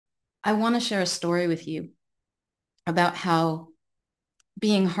I want to share a story with you about how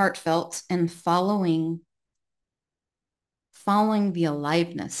being heartfelt and following the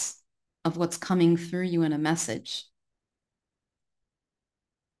aliveness of what's coming through you in a message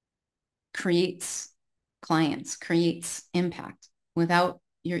creates clients, creates impact without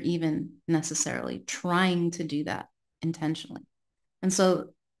you're even necessarily trying to do that intentionally. And so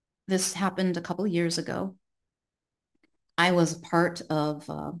this happened a couple of years ago. I was part of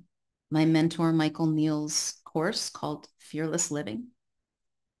my mentor, Michael Neal's course called Fearless Living.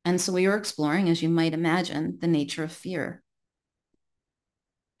 And so we were exploring, as you might imagine, the nature of fear.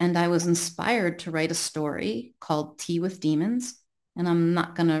 And I was inspired to write a story called Tea with Demons. And I'm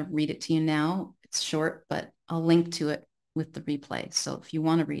not going to read it to you now. It's short, but I'll link to it with the replay. So if you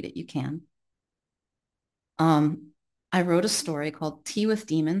want to read it, you can. I wrote a story called Tea with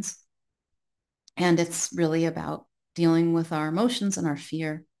Demons. And it's really about dealing with our emotions and our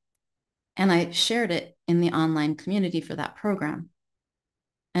fear. And I shared it in the online community for that program.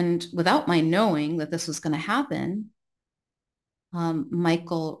 And without my knowing that this was going to happen,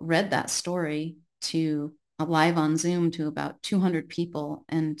 Michael read that story to live on Zoom to about 200 people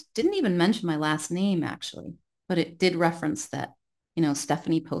and didn't even mention my last name, actually, but it did reference that,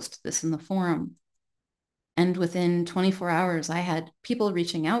 Stephanie posted this in the forum. And within 24 hours, I had people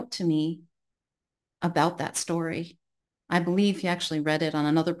reaching out to me about that story. I believe he actually read it on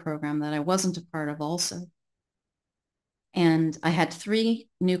another program that I wasn't a part of also. And I had 3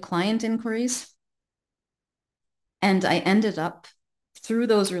 new client inquiries. And I ended up through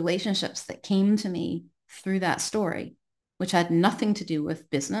those relationships that came to me through that story, which had nothing to do with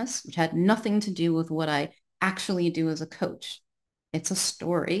business, which had nothing to do with what I actually do as a coach. It's a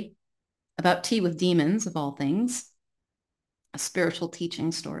story about tea with demons, of all things, a spiritual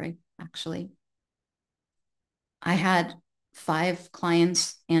teaching story, actually. I had 5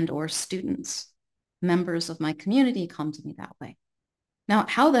 clients and or students, members of my community, come to me that way. Now,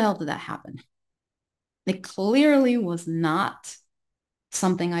 how the hell did that happen? It clearly was not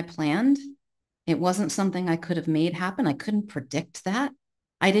something I planned. It wasn't something I could have made happen. I couldn't predict that.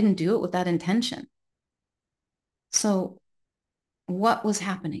 I didn't do it with that intention. So what was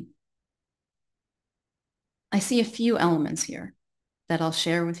happening? I see a few elements here that I'll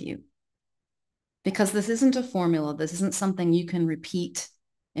share with you because this isn't a formula. This isn't something you can repeat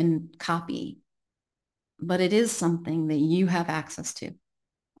and copy, but it is something that you have access to,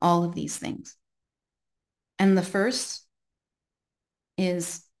 all of these things. And the first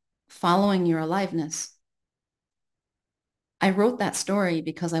is following your aliveness. I wrote that story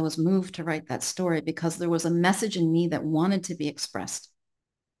because I was moved to write that story because there was a message in me that wanted to be expressed.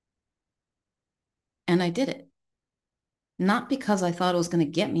 And I did it. Not because I thought it was going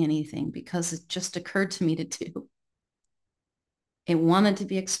to get me anything, because it just occurred to me to do. It wanted to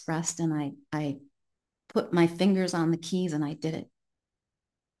be expressed, and I put my fingers on the keys and I did it.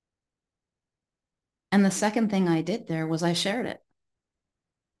 And the second thing I did there was I shared it.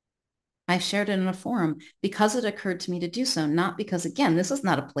 I shared it in a forum because it occurred to me to do so, not because, again, this is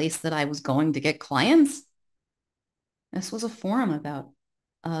not a place that I was going to get clients. This was a forum about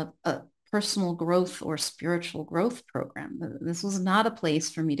a personal growth or spiritual growth program. This was not a place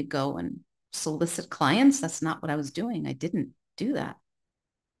for me to go and solicit clients. That's not what I was doing. I didn't do that.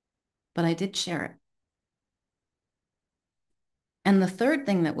 But I did share it. And the third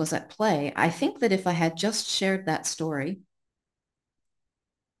thing that was at play, I think that if I had just shared that story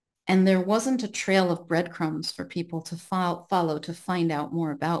and there wasn't a trail of breadcrumbs for people to follow to find out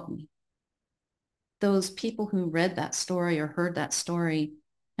more about me, those people who read that story or heard that story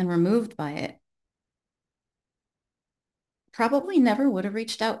and were moved by it probably never would have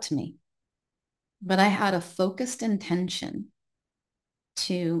reached out to me. But I had a focused intention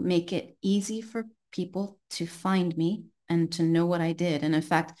to make it easy for people to find me and to know what I did. And in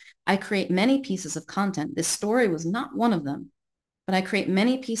fact, I create many pieces of content. This story was not one of them, but I create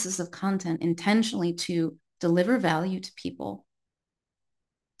many pieces of content intentionally to deliver value to people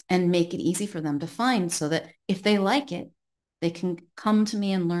and make it easy for them to find so that if they like it, they can come to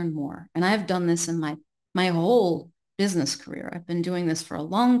me and learn more. And I've done this in my whole business career. I've been doing this for a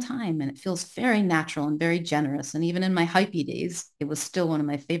long time and it feels very natural and very generous. And even in my hypey days, it was still one of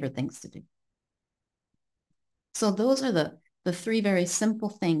my favorite things to do. So those are the 3 very simple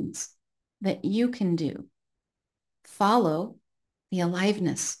things that you can do. Follow the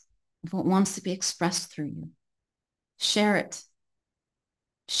aliveness of what wants to be expressed through you. Share it.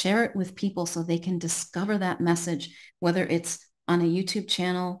 Share it with people so they can discover that message, whether it's on a YouTube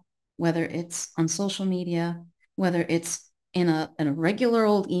channel, whether it's on social media, whether it's in a regular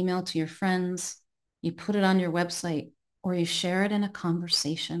old email to your friends. You put it on your website. or you share it in a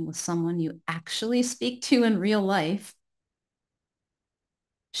conversation with someone you actually speak to in real life,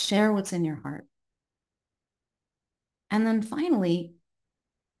 share what's in your heart. And then finally,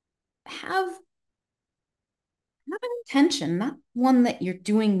 have an intention, not one that you're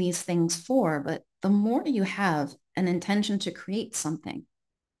doing these things for, but the more you have an intention to create something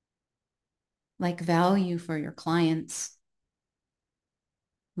like value for your clients,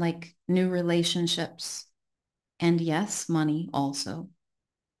 like new relationships, and yes, money also,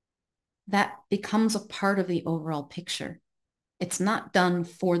 that becomes a part of the overall picture. It's not done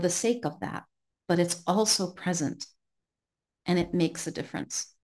for the sake of that, but it's also present and it makes a difference.